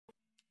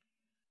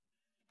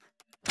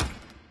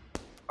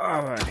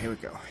Alright, here we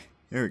go.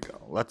 Here we go.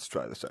 Let's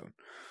try this out.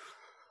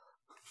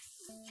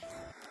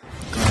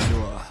 Gonna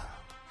do a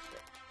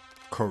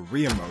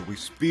career mode. We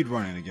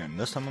speedrunning again.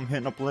 This time I'm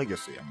hitting up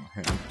Legacy. I'm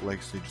hitting up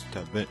Legacy just a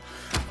tad bit.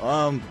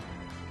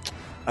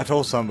 I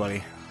told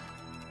somebody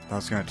I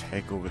was gonna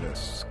take over this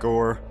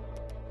score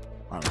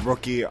on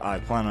Rookie. I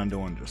plan on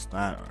doing just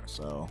that.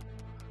 So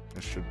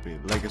this should be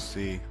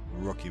Legacy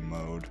Rookie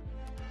mode.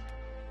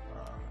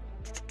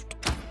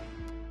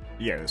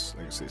 Yeah, this is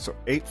Legacy. So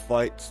 8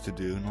 fights to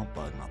do. Not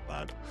bad, not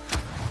bad.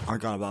 I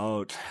got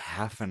about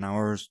half an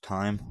hour's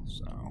time.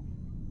 So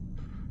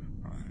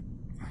alright.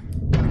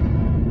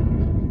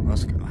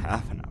 Let's go.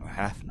 Half an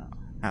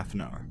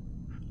hour.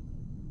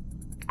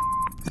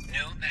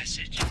 New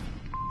message.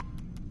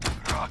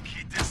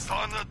 Rocky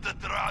dishonored the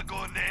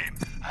Drago name,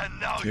 and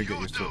now you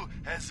do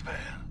as well.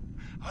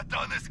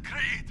 Adonis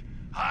Creed,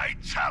 I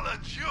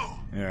challenge you.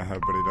 Yeah,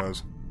 everybody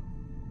does.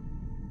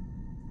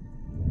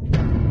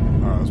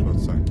 I was about to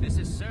say. This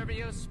is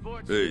Servio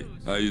Sports Hey,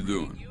 News. how you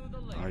doing?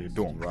 How you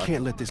doing, Rock?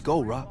 Can't let this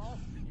go, Rock.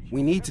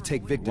 We need to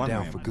take Victor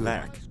down for good.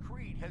 Back.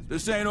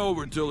 This ain't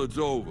over until it's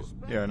over.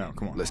 Yeah, no,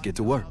 come on. Let's get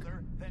to work. You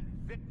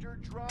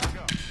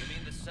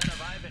mean the son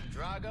of Ivan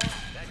Drago?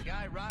 That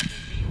guy Rocky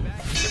beat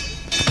back?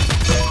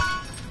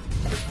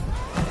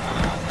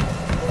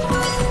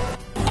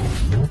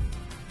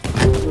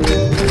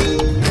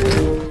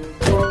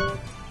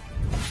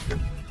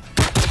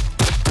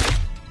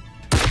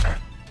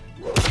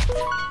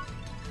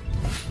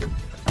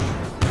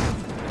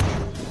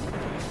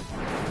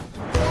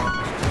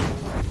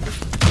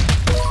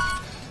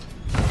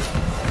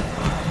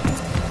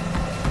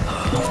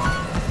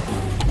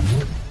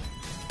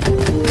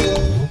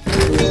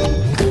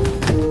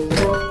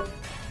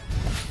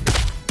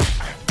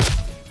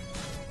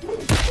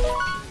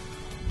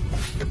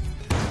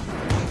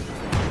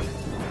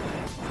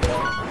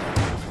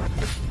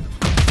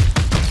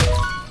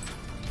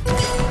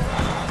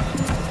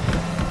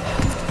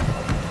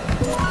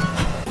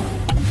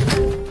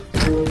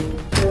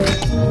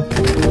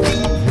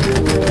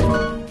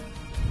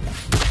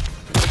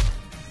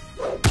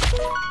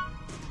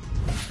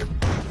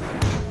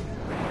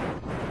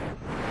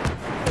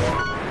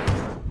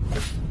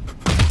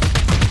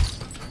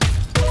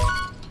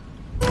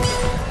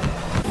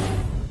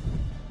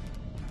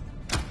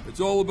 It's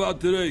all about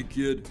today,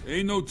 kid.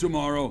 Ain't no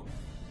tomorrow.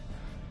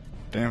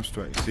 Damn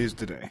straight. Seize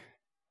today.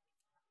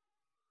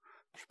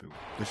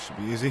 This should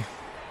be easy.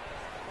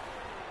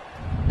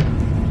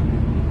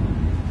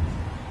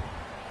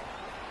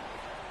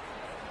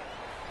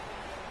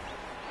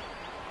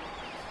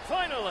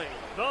 Finally,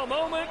 the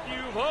moment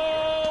you've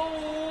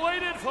all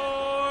waited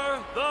for,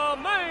 the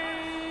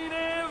main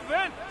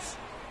event.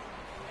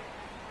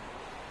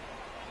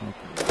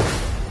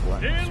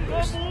 In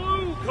the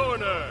blue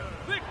corner,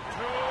 Victor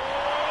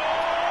Drago.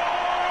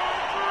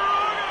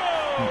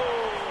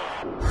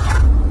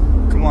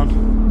 Come on.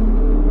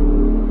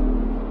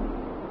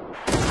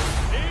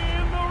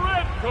 In the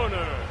red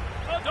corner,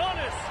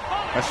 Adonis.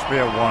 That should be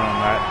a 1 on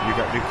that.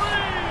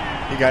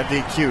 You got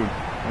DQ'd.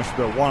 There should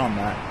be a 1 on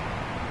that.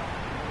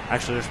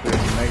 Actually, there should be a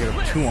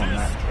 -2 on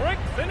that.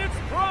 Strength in its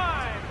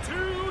prime.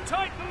 Two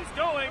titans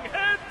going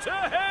head to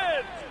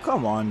head.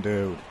 Come on,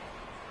 dude.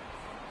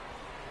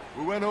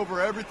 We went over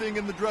everything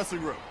in the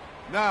dressing room.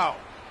 Now,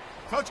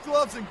 touch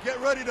gloves and get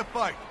ready to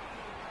fight.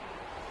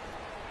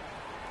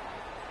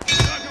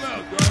 Knock him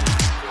out, bro.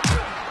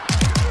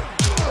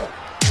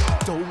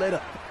 Don't let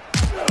up.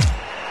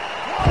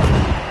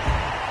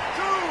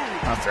 2,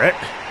 That's it.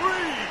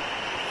 3.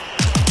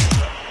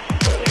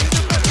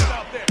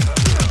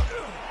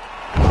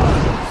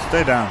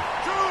 Stay down.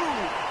 2.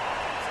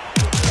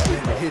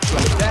 Hits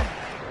like that.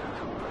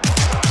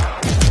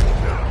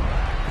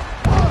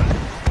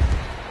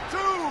 2.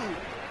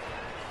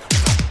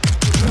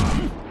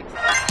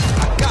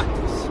 I got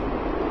this.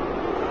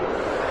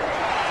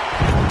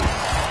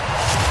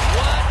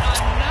 What a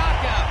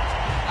knockout!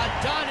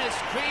 Adonis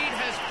Creed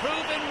has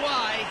proven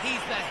why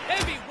he's the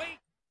heavyweight.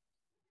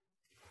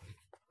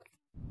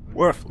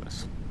 Worthless.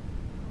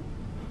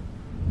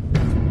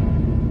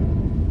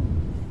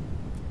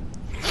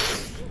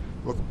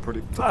 Looking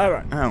pretty fire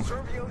right now.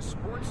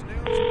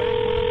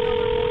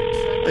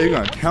 Hey, you're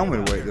gonna tell me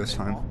to wait this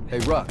time. Hey,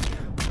 Rock.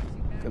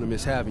 Gonna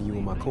miss having you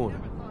in my corner.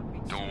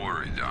 Don't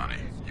worry,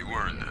 Donnie. You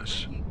earned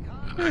this.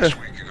 And next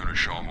week you're gonna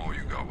show them all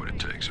you got what it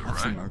takes, all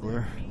That's right?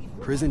 uglier.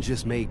 Prison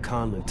just made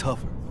Conlon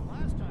tougher.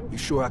 You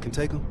sure I can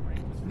take him?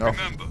 No.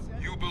 Remember,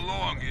 you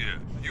belong here.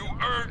 You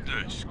earned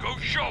this. Go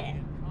show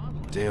them.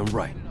 Damn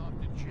right.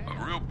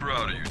 I'm real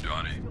proud of you,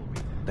 Donnie.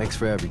 Thanks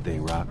for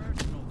everything, Rock.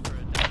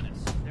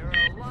 There are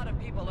a lot of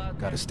people out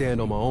there. Gotta stand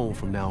on my own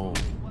from now on.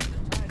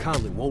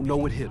 Conlon won't know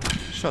what hit him.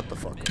 Shut the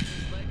fuck up.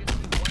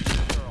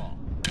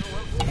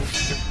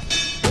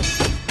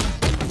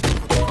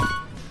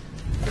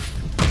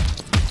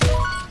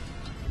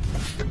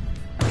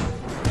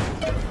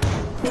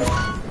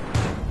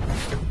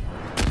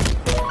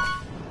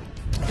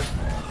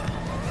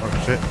 Oh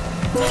shit.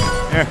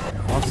 Yeah,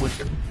 honestly.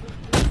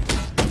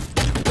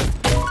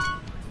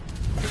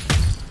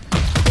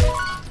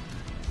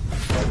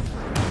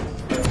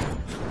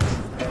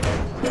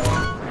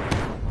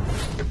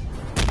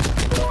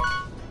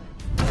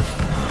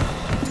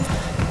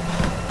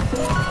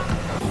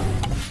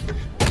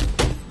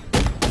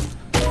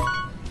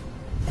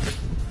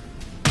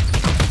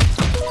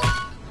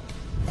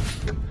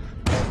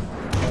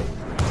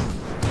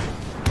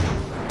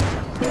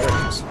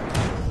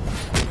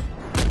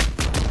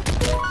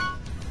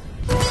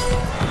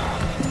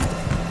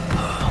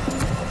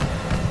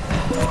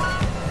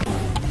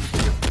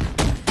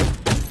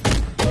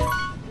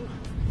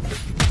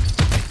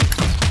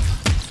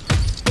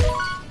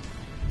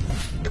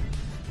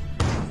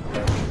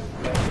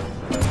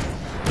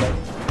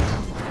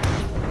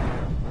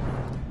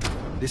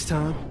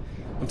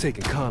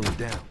 taking Conlon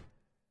down.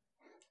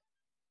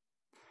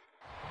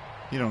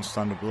 You don't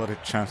stand a bloody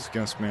chance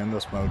against me in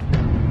this mode.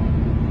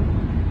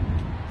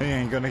 He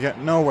ain't gonna get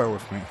nowhere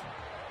with me.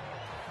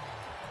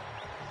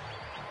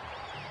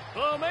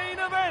 The main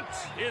event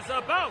is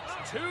about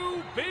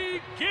to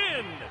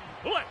begin.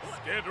 Let's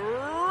get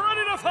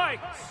ready to fight.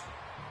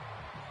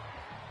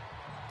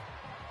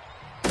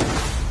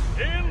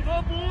 In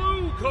the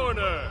blue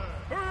corner,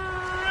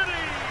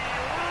 ready,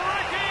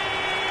 Ricky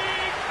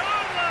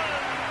Conlon.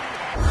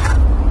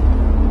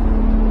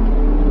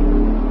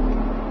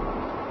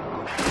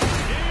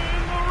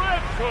 In the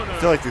red corner, I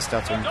feel like these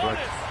stats are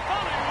incorrect.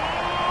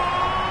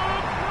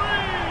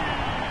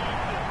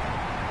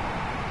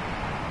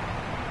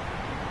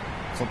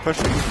 So I'm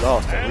pretty sure he's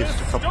lost at least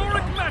a couple of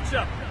historic times.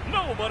 matchup.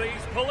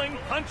 Nobody's pulling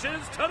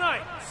punches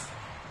tonight.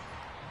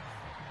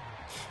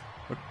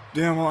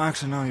 Yeah, well,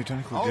 actually, no, you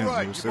technically All didn't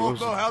right, lose. you It both was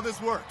know how this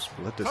works.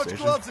 split Touch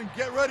decision. gloves and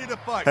get ready to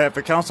fight. Hey, if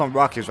it counts on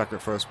Rocky's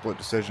record for a split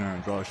decision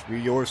and a draw, it should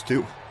be yours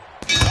too.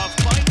 The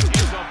fight is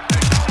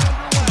officially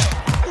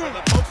underway. For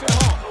the folks at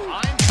home,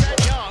 I'm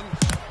Chet Young.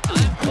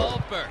 I'm Paul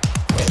Burke.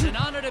 It's an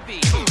honor to be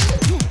here.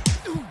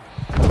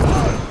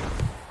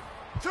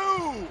 2.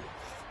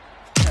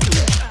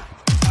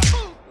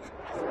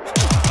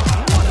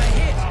 What a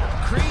hit!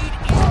 Creed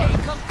is a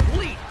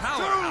complete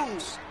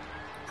powerhouse.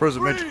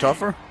 Prison made you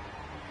tougher?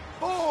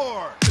 4.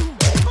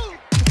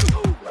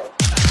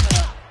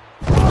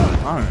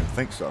 I don't even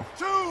think so.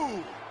 2.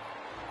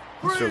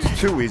 This 3. feels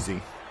too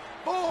easy.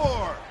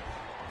 4.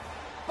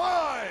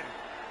 5.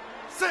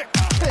 6.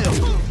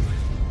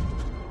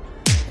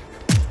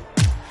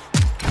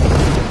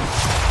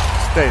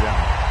 Stay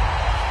down.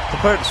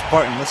 Compared to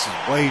Spartan, this is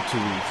way too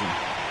easy.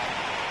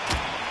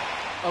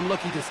 I'm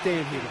lucky to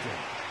stand here today.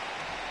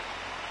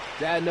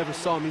 Dad never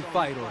saw me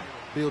fight or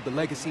build the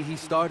legacy he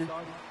started.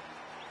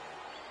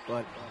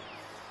 But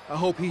I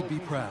hope he'd be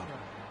proud.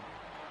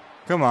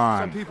 Come Some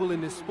on. people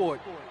in this sport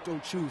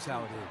don't choose how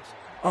it is.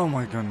 Oh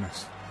my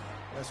goodness.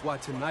 That's why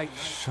tonight,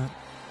 Shut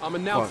I'm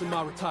announcing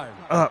Fuck. my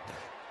retirement. up.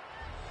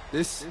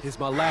 This is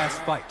my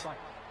last fight.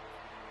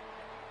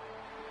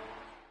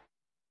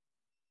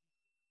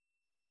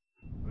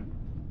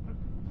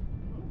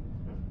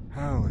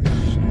 Holy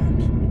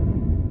shit.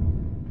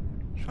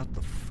 Shut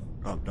the fuck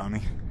up,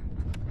 Donnie.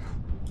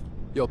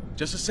 Yo,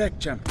 just a sec,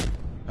 champ.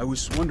 I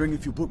was wondering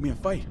if you booked me a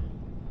fight.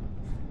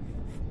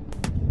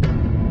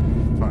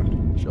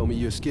 Fine. Show me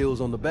your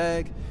skills on the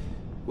bag.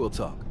 We'll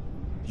talk.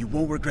 You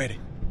won't regret it.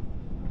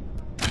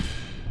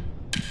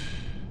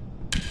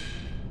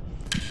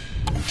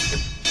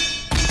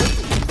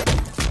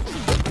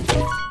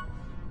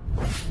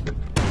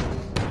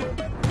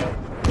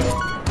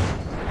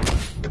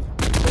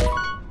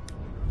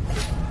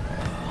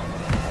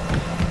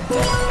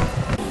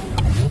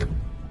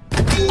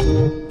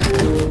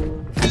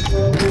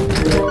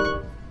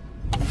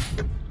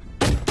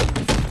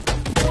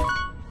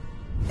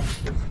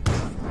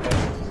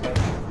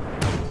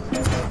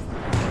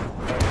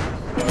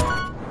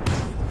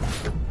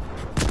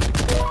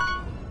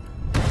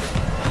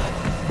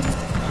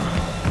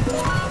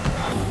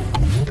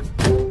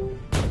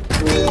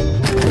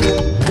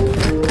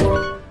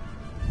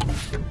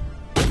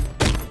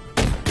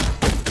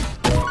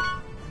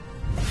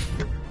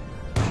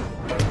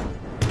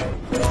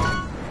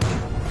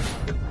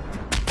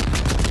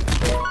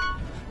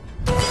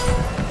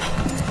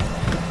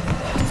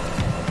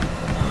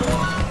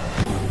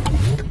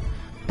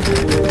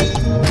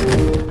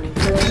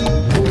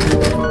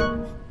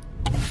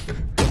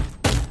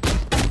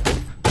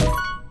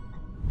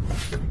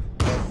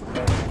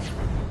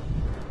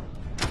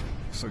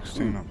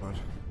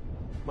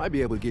 Might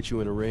be able to get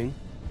you in a ring,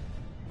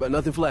 but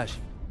nothing flashy.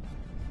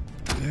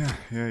 Yeah.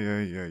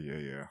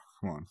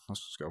 Come on,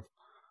 let's just go.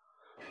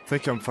 I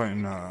think I'm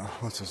fighting,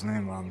 what's his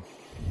name?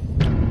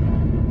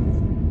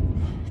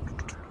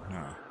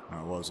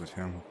 No, was it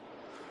him?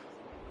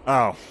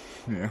 Oh,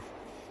 yeah.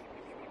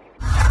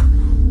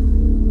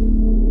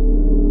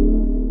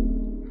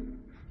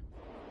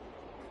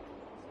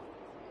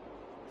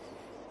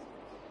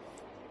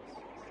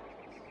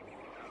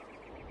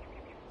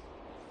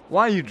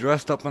 Why are you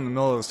dressed up in the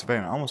middle of the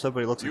savannah? Almost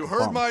everybody looks like You a heard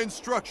bum. my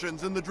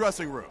instructions in the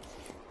dressing room.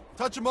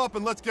 Touch him up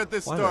and let's get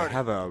this Why do I started.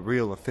 have a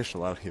real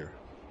official out here?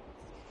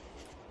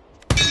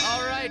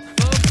 All right,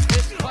 folks,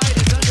 this fight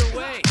is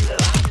underway.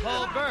 I'm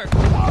Paul Burke.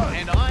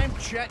 And I'm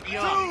Chet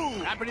Young.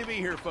 2. Happy to be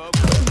here, folks.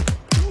 Another,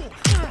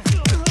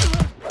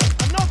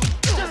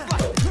 just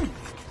like...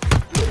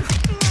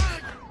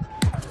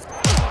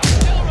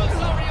 Still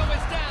Rosario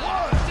is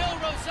down. Still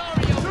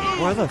Rosario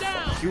Where the is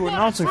down. fuck you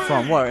announcing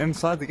from? What,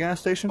 inside the gas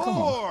station? Come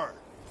on. 4.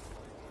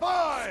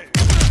 5.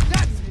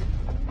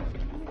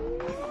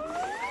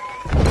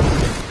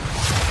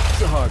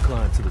 It's a hard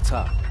climb to the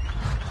top.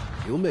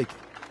 You'll make it.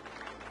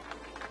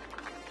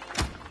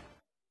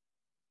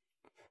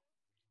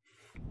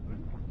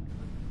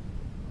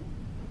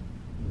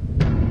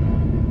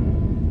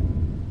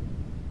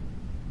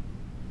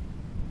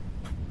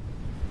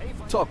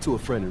 Talked to a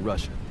friend in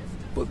Russia.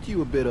 Booked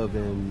you a bit of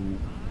an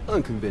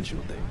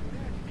unconventional thing.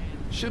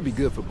 Should be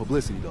good for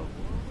publicity, though.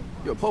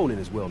 Your opponent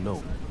is well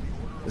known.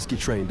 Let's get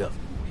trained up.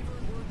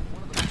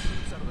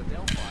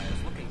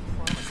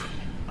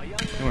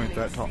 You ain't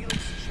that tall.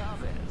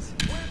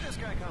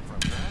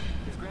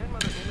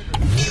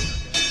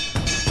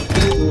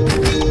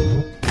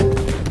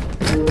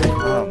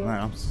 Oh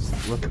man, I'm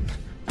slipping.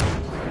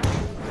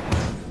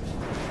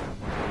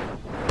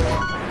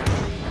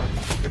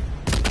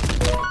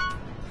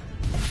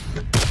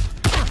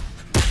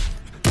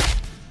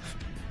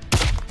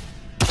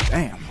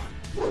 Damn.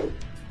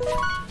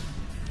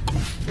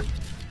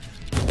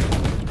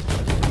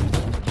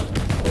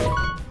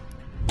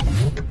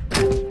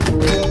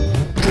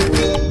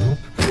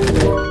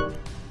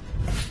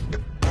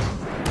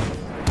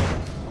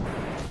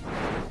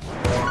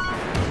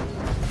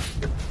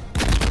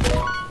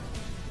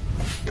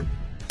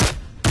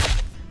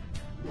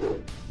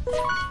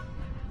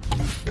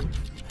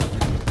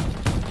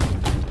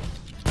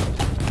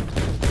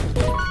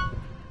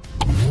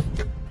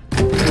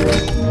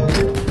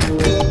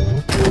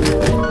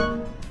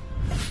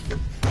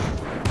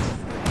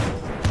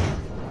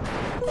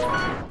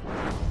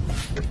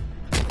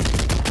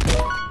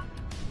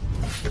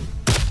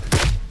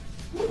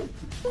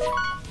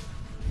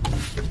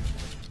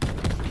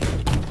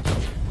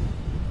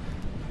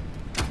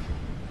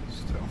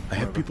 I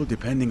have people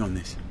depending on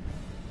this.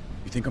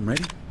 You think I'm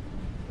ready?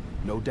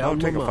 No doubt. Don't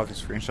take a Mama. fucking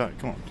screenshot.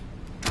 Come on.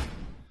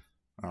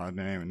 Oh, I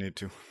didn't even need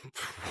to.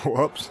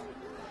 Whoops.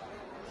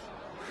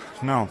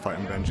 Now I'm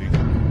fighting Benji.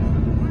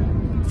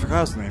 I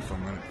forgot his name for a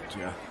minute.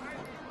 Yeah.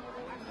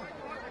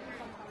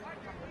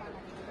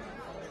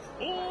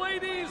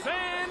 Ladies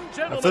and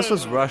gentlemen, If this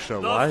was Russia,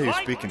 the why are you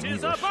fight speaking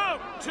is English?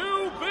 about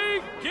to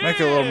begin. Make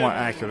it a little more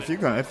accurate.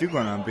 If you're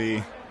gonna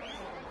be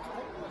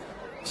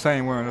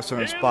saying we're in a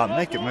certain spot,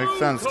 make it make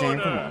sense, team.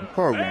 Come on,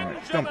 program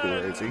it. Don't be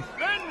lazy.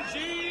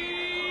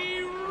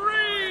 Benji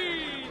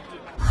Reed.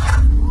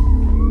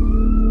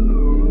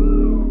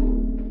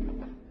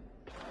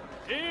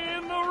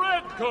 In the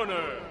red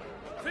corner,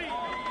 Felix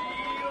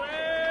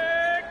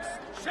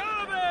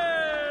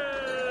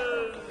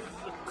Chavez.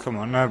 Come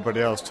on,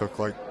 everybody else took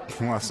like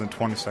less than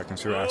 20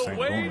 seconds. Your ass The ain't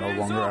wait going no is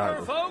longer over,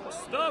 either. folks.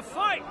 The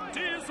fight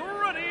is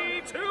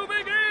ready to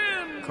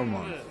begin. Come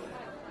on.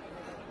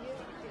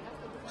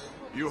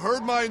 You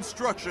heard my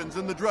instructions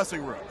in the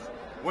dressing room.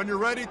 When you're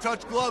ready,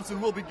 touch gloves and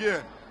we'll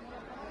begin.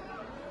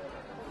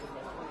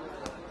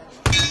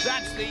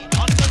 That's the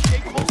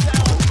unmistakable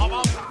sound of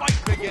a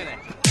fight beginning.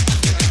 You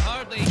can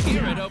hardly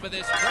hear it over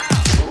this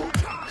crowd.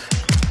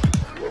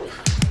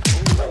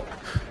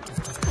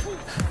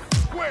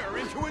 Square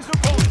into his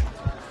opponent.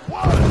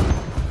 1,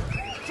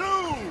 2,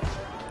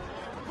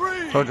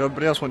 3. Told you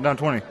everybody else went down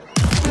 20.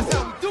 That's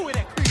how we do it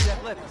at Creed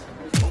Athletics.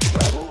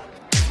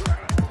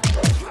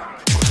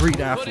 Creed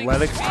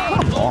Athletics?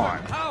 Come on.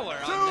 Power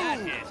on that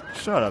hit.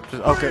 Shut up.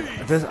 Just, okay,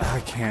 this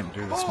I can't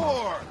do this one.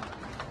 4,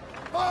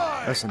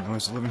 5, That's the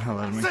noise the living hell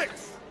out of me.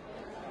 6,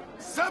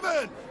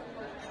 7,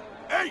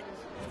 8.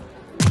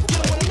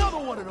 With another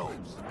one of those.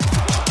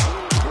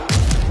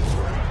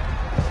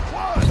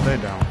 1, Stay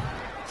down.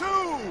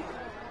 2,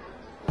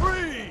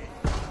 3,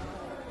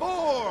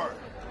 4,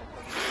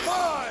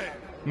 5,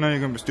 No, you're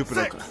gonna be stupid.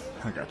 6, Okay.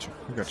 I got you.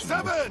 I got you.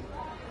 7,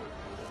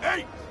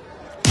 8.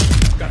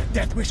 Got a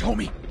death wish,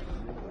 homie.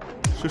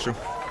 Shoo-shoo.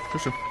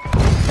 Shoo-shoo.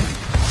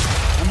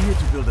 I'm here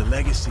to build a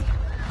legacy.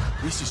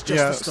 This is just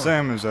Yeah, the start.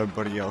 same as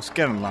everybody else.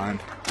 Get in line.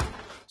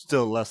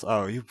 Still less.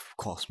 Oh, you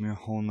cost me a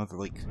whole nother,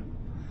 like,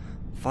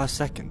 5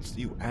 seconds.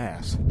 You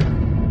ass.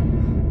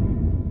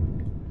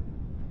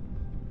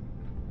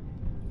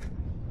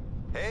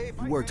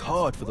 You worked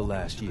hard for the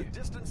last year.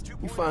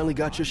 You finally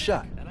got your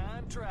shot.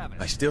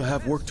 I still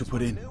have work to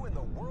put in.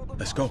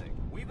 Let's go.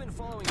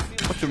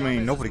 What you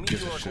mean? Nobody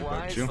gives a shit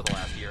about you.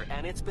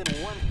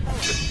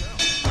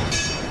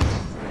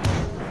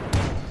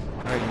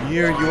 A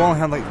year, you only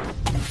had like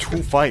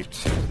 2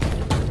 fights.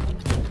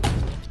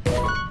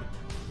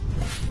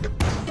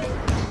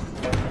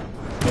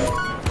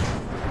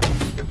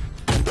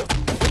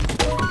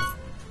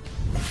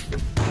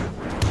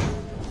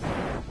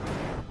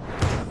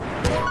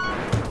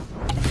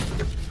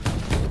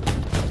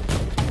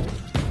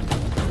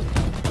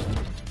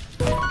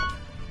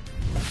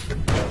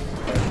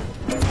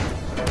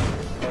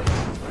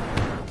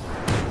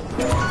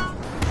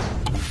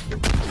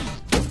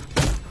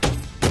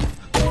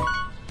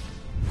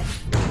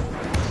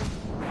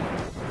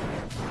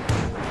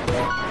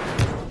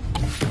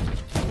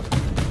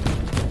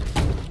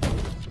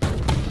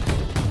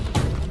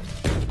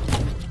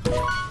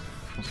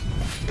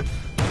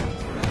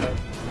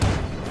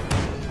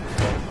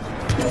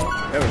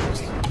 There we go.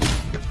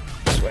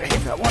 That's why I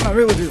hate that one. I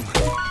really do.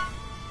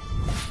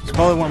 It's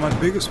probably one of my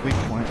biggest weak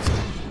points.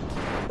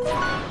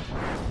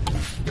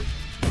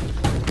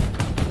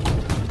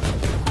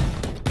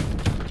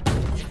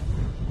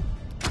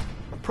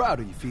 I'm proud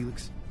of you,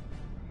 Felix.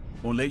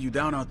 Won't let you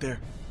down out there.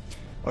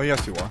 Oh,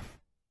 yes, you are.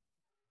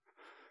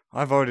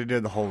 I've already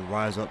did the whole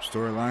Rise Up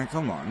storyline.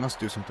 Come on, let's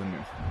do something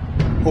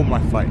new. Hold my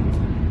fight.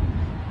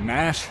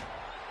 Nash?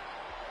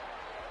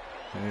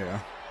 Yeah,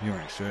 you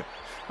ain't shit.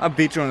 I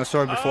beat you in the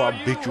story before,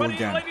 I'll beat you ready,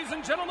 again. Ladies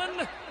and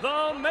gentlemen,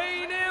 the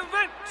main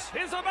event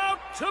is about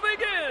to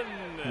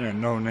begin. You're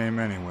no name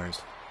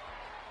anyways.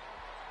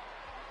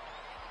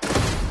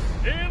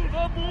 In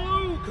the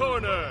blue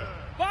corner,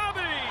 Bobby,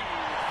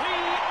 the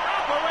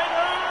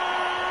Operator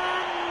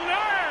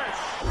Nash.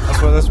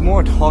 That's where there's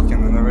more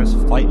talking than there is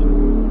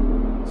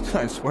fighting.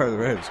 I swear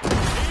there is.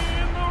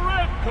 In the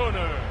red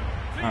corner,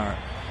 the Alright.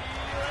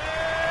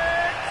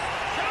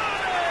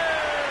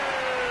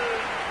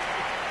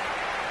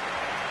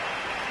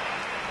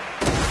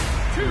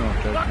 Two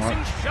take boxing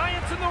much.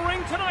 giants in the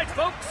ring tonight,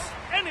 folks.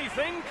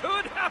 Anything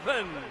could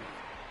happen.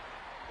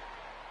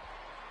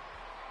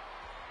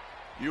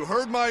 You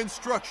heard my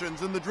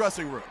instructions in the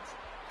dressing room.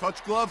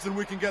 Touch gloves and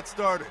we can get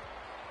started.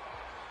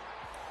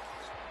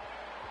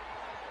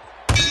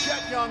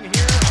 Chet Young here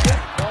with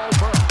Paul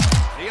Burke.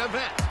 The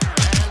event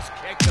has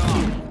kicked off.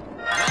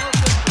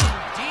 Welcome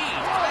indeed.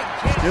 I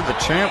can't You're the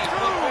champ? believe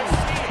what we're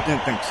seeing.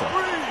 Didn't think so.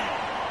 3,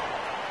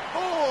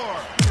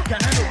 4. Can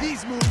handle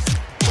these moves.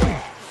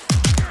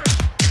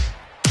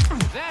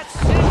 That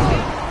sends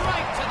him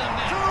right to the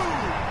mat. 2.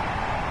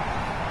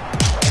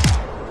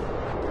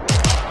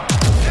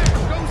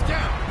 Nash goes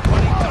down,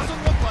 but he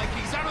doesn't look like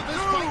he's out of this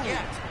fight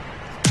yet.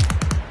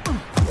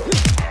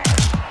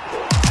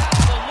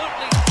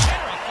 Absolutely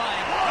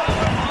terrifying power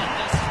on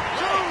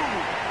display. 2,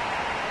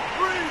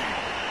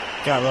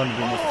 3, Gotta learn to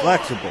be more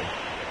flexible.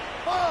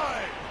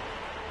 5,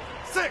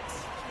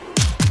 6.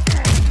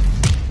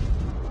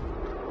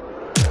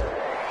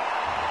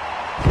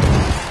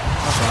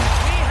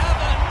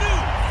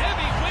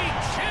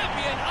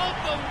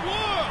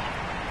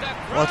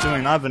 Well, I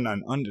mean, I've been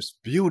an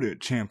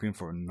undisputed champion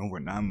for over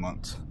 9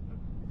 months.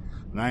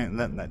 And I ain't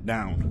letting that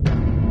down.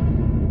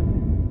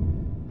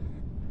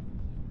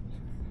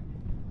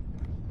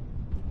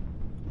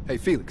 Hey,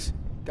 Felix.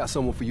 Got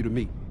someone for you to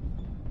meet.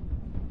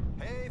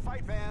 Hey,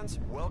 fight fans.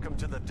 Welcome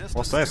to the Distance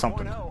Well, say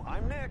something. 2.0.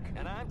 I'm Nick.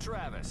 And I'm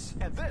Travis.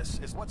 And this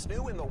is what's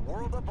new in the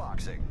world of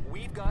boxing.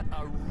 We've got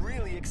a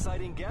really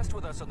exciting guest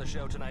with us on the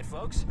show tonight,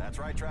 folks. That's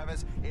right,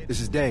 Travis.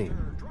 This is Dane.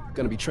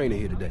 Gonna be training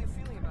here today.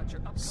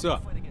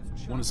 Sup?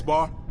 Want to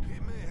spar?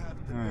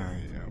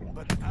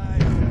 But I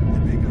have the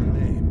bigger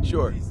name.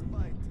 Sure.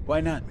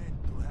 Why not?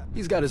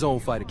 He's got his own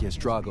fight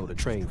against Drago to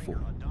train for.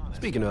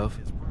 Speaking of,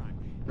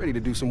 ready to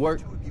do some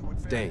work?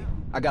 Dane,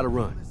 I gotta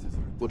run.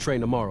 We'll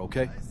train tomorrow,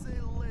 okay?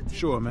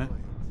 Sure, man.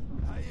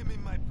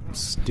 I'm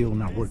still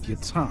not worth your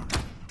time.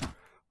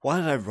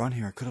 Why did I run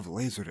here? I could have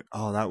lasered it.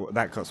 Oh,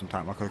 that cut some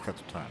time. I could have cut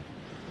some time.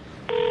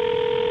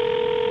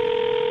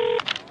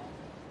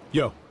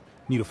 Yo,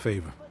 need a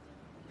favor.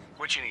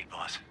 What you need,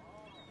 boss?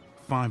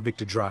 Find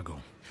Victor Drago.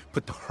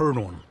 Put the hurt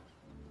on him.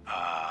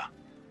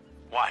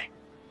 Why?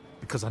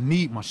 Because I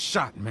need my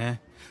shot, man.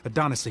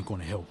 Adonis ain't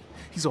gonna help.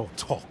 He's all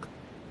talk.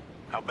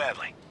 How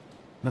badly?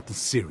 Nothing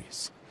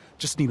serious.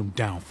 Just need him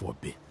down for a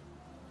bit.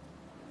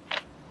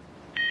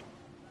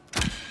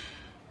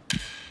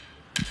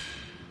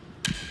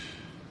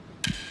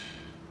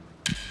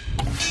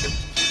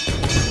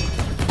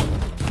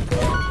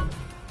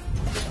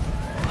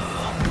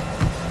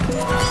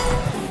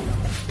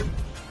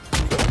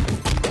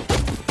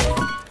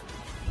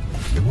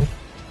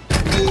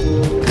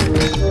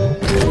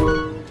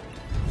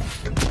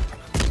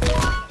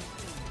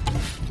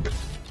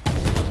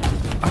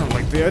 I don't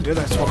like the idea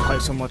that I swap play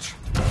so much.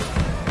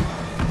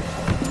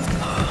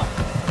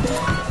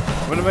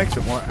 But it makes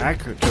it more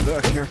accurate to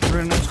the character,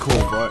 and it's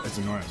cool, but it's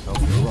annoying as hell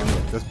to run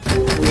like this.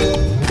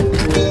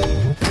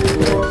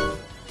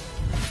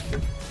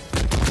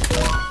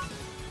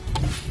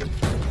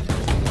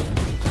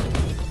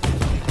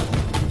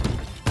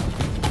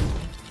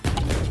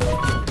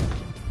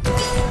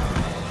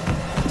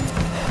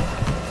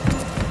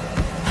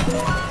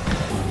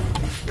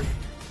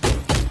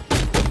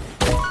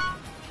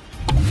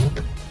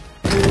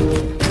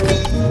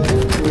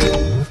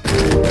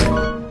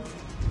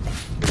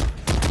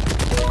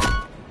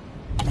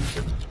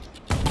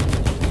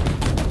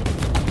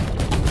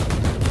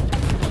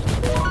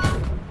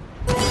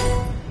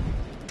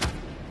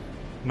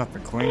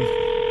 Nothing clean.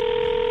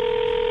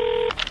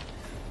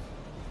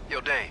 Yo,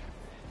 Dane,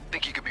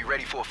 think you could be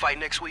ready for a fight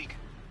next week?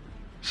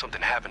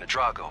 Something happened to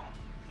Drago.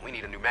 We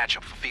need a new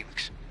matchup for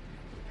Felix.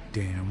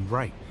 Damn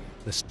right.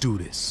 Let's do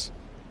this.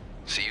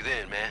 See you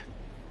then, man.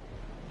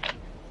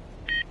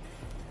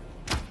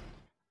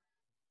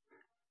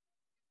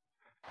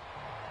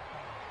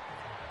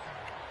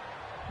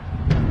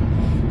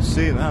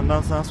 See,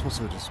 that's supposed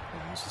to just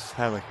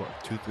had like what,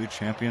 2-3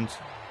 champions.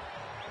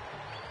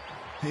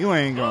 You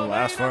ain't gonna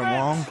last very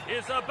long.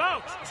 Is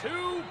about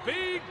to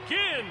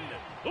begin.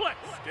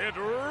 Let's get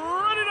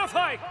ready to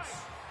fight.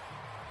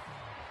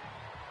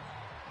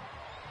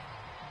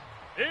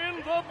 In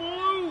the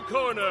blue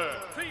corner,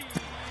 the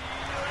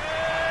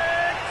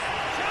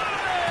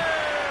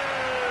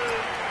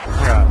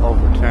I got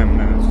over 10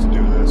 minutes to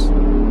do this.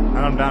 And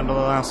I'm down to the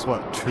last,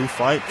 what, 2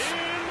 fights? in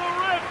the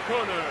red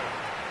corner,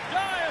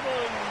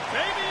 Diamond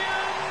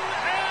Damian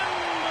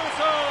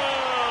Anderson.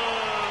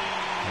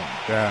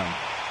 Damn.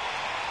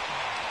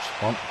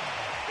 Bump.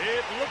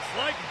 It looks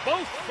like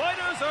both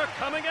fighters are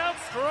coming out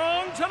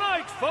strong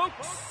tonight,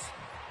 folks.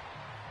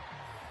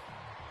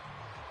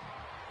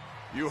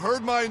 You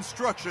heard my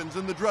instructions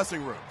in the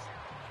dressing rooms.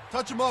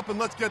 Touch them up and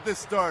let's get this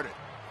started.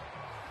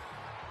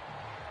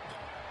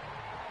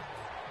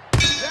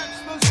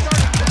 That's the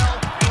starting bell,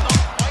 and the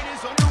fight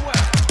is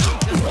underway.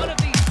 Does one of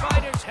these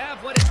fighters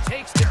have what it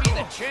takes to be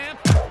the champ?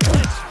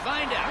 Let's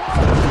find out.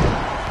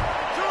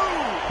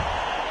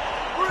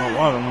 2, 3. Oh,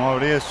 one of them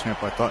already is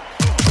champ, I thought.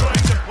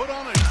 Trying to put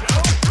on a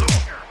show?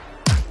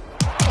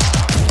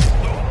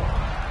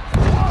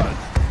 1,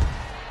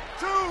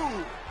 2.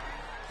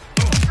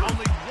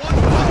 Only one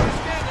fighter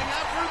standing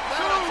after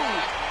that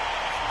attack.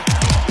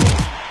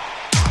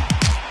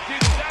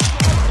 Did that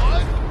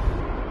look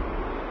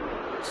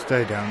good?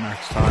 Stay down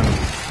next time.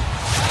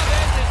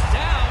 Chavez is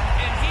down,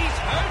 and he's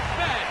hurt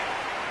bad.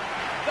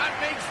 That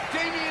makes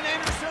Damian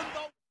Anderson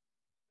the...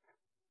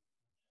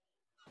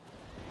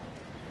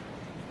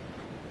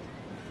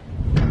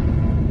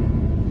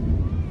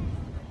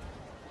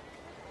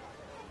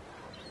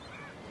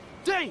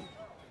 Dang!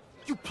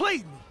 You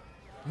played me.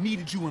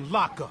 Needed you in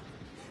lockup.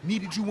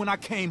 Needed you when I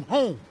came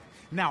home.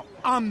 Now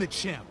I'm the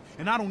champ,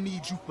 and I don't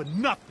need you for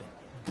nothing,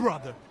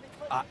 brother.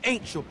 I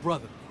ain't your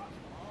brother.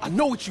 I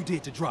know what you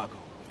did to Drago.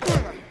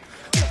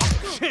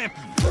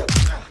 Champion.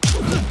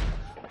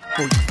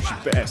 Oh, you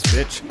cheap ass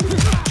bitch.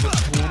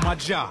 Just doing my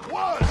job.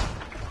 1,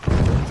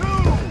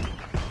 2,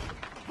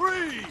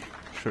 3,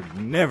 Should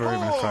never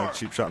even try to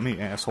cheap shot me,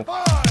 asshole.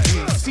 5.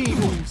 You ain't seen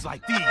moves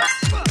like these.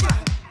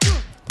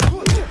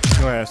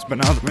 Your ass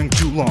been out of the ring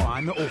too long.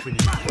 Find the opening,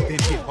 then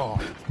hit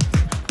hard.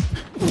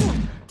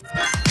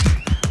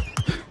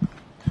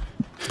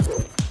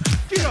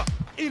 Get up!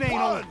 It ain't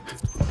 1, on.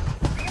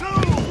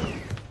 2,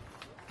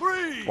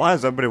 3. Why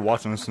is everybody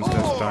watching this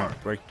instead of trying to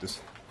break this?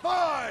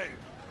 5,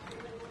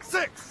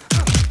 6.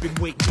 Been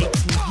waiting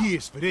 18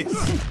 years for this.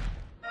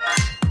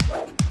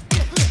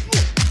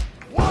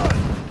 1,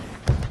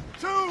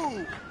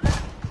 2,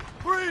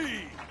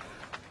 3,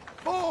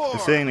 4.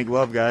 This ain't a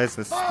glove, guys.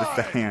 This is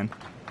the hand.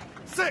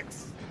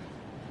 6,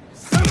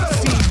 Seen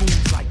 7.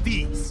 moves like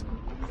these.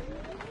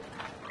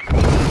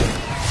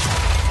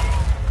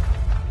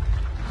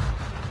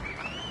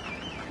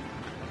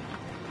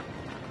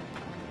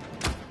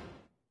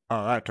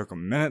 Oh, that took a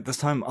minute this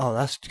time. Oh,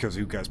 that's because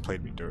you guys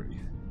played me dirty.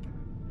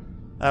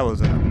 That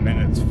wasn't a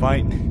minute's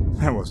fight.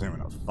 That wasn't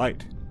even a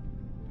fight.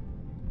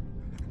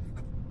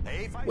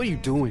 What are you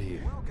doing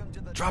here?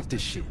 Drop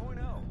this shit.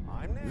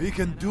 We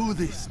can do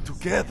this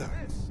together.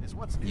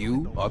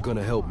 You are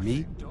gonna help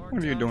me?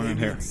 What are you doing in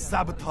here?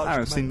 Sabotage I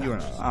haven't my seen you in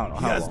match. I don't know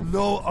He how has long.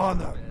 no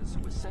honor.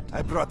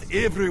 I brought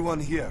everyone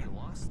here.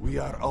 We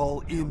are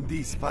all in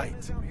this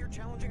fight.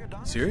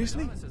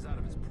 Seriously?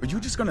 Are you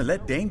just gonna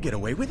let Dane get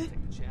away with it?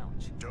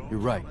 You're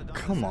right.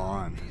 Come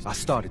on. I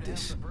started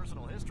this.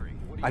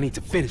 I need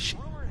to finish it.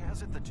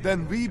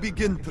 Then we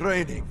begin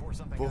training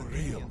for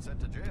real.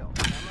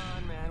 Come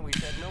on, man. We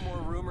said no more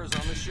rumors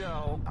on the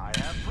show. I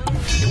have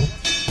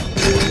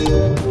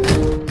proof.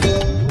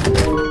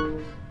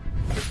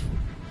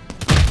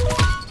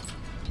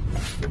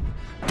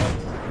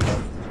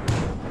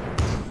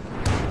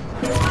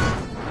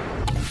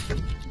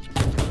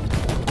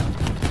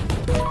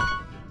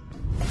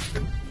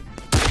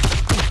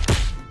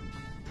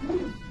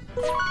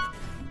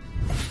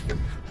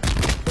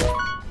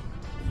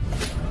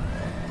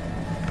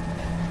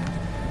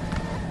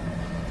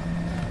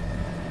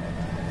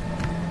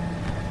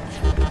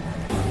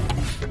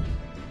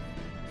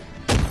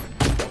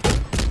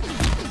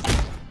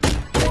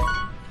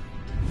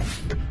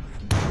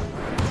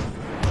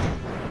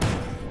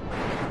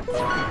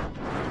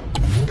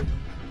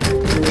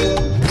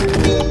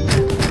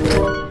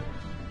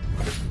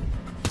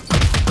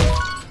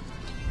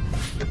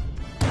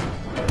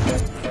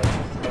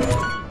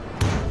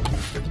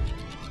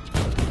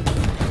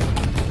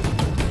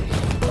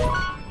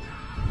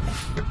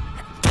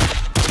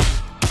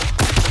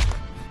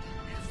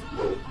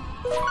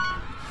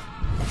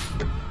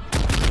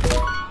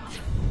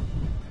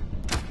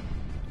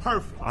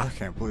 Perfect. I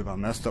can't believe I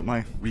messed up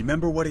my...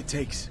 Remember what it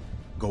takes.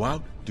 Go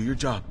out, do your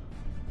job.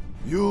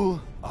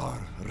 You are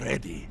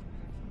ready.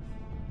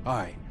 All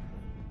right.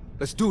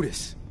 Let's do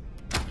this.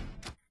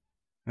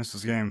 This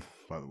is game,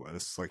 by the way.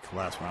 This is like the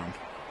last round.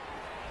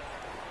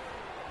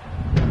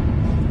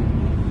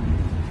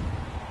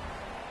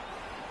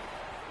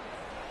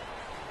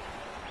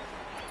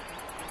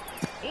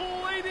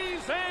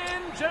 Ladies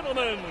and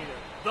gentlemen,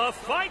 the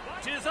fight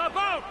is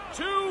about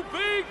to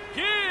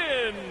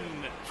begin.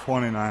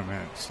 29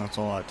 minutes. That's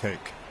all I take.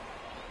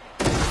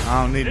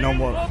 I don't need no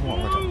more. In the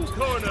What was blue it?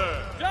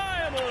 corner,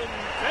 Diamond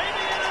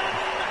Damian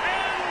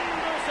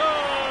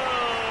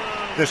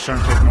Anderson. This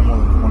shouldn't take no more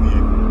than 28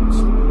 minutes.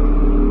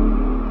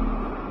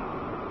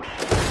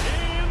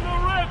 In the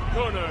red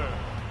corner,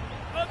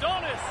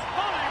 Adonis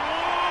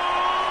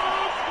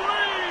Hollywood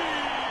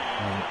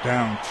Green. I'm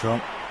down,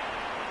 chump.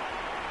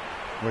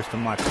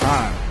 Wasting my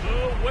time.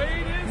 The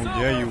wait is Oh,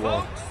 yeah, over, you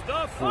are. folks. The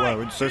Oh, fight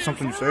would you say is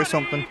something? Say ready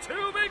something?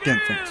 to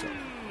Didn't think so. begin.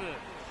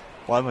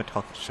 Why am I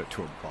talking shit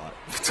to a bot?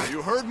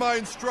 You heard my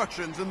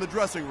instructions in the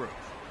dressing room.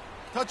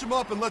 Touch him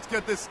up and let's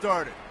get this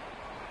started.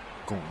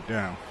 Going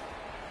down.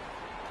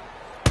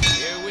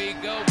 Here we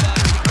go,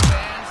 boxing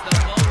fans. The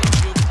moment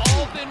you've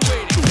all been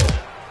waiting for.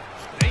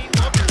 They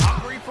look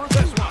hungry for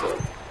this one.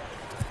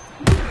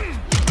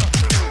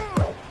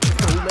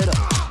 Don't let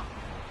up.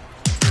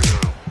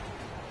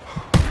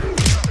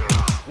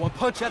 One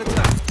punch at a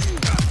time.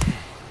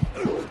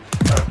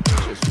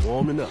 Just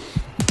warming up.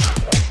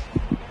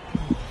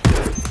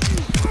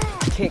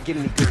 I can't get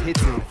any good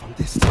hits in if I'm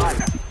this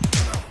tired.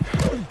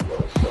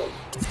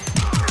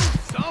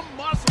 Some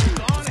muscles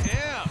on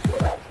him.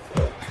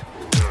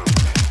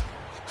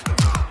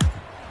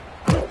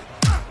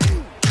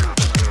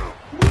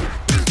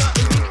 He's not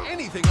leaving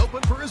anything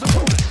open for his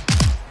opponent.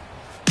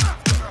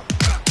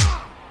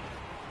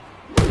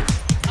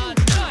 A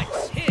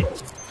nice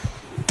hit.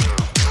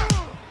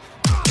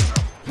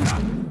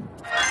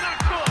 Not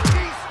good.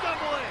 He's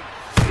stumbling.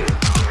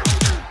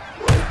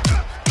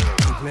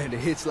 Landing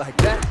hits like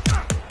that.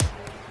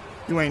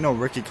 You ain't no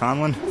Ricky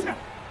Conlon.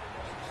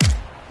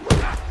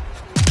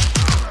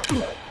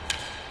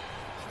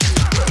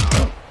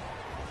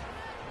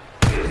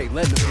 Hey,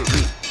 let him hit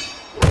me.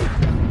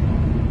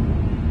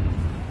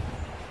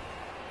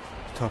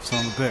 Tough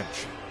son of a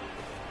bitch.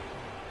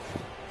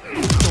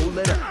 Don't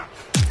let up.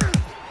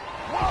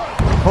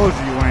 Told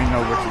you ain't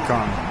no Ricky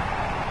Conlon.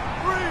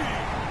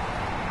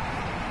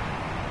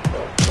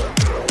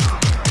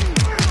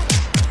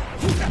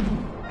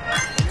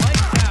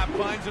 Light tap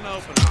finds an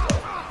opening.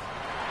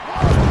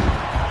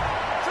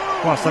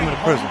 Come on, send me to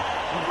prison.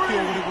 Wanna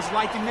feel what it was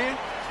like in there?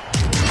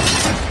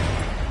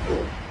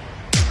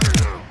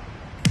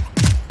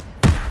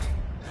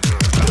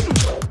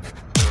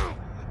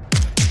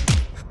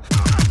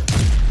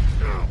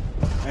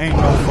 Ain't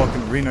no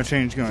fucking arena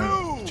change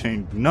gonna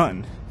change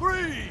nothing.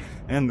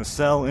 In the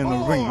cell, in the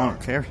ring, I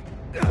don't care.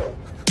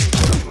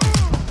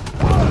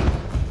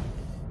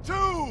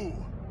 2,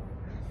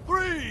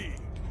 3,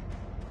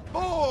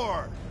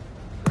 4.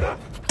 2,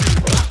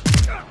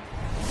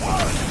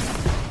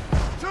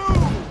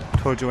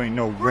 Told you ain't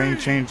no ring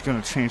change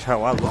gonna change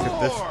how I look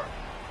at this. 4,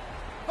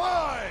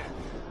 5.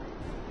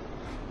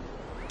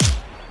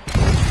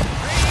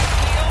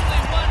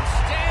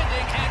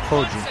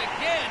 Told you.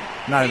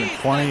 Not even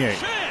 28.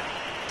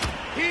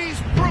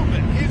 He's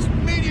proven his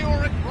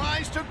meteoric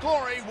rise to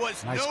glory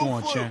was Nice no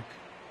going, fluke. champ.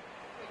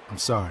 I'm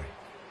sorry.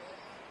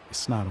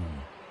 It's not on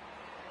you.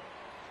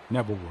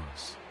 Never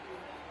was.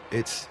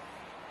 It's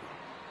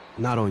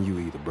not on you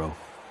either, bro.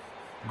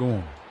 Go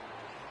on.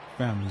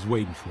 Family's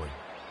waiting for you.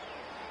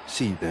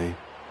 See you, Dane.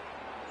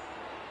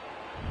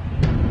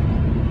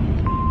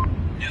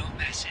 New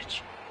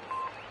message.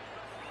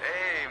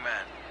 Hey,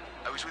 man.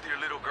 I was with your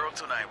little girl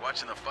tonight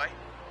watching the fight.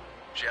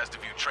 She asked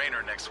if you train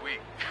her next week.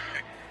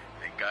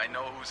 Think I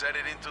know who's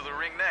headed into the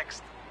ring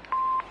next.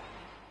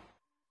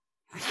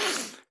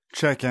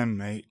 Check in,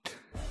 mate.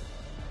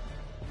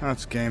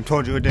 That's game.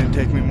 Told you it didn't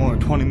take me more than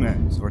 20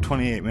 minutes or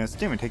 28 minutes. It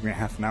didn't even take me a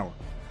half an hour.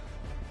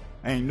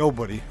 Ain't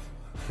nobody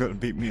gonna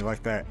beat me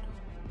like that.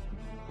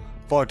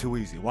 Far too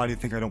easy. Why do you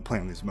think I don't play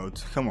on these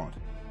modes? Come on.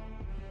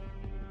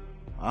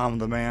 I'm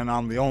the man.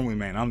 I'm the only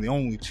man. I'm the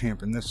only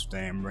champ in this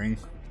damn ring.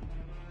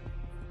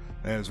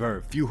 There's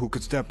very few who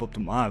could step up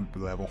to my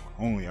level.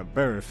 Only a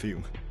very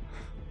few.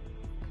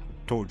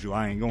 Told you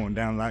I ain't going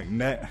down like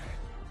that.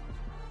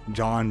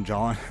 John.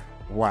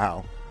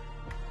 Wow.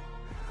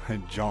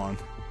 John.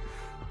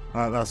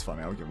 That's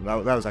funny. I'll give him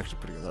that. That was actually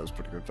pretty good. That was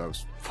pretty good. That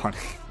was funny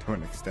to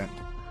an extent.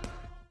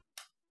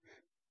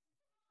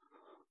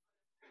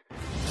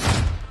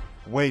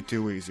 Way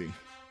too easy.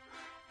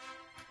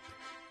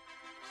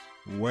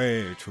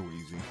 Way too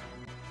easy.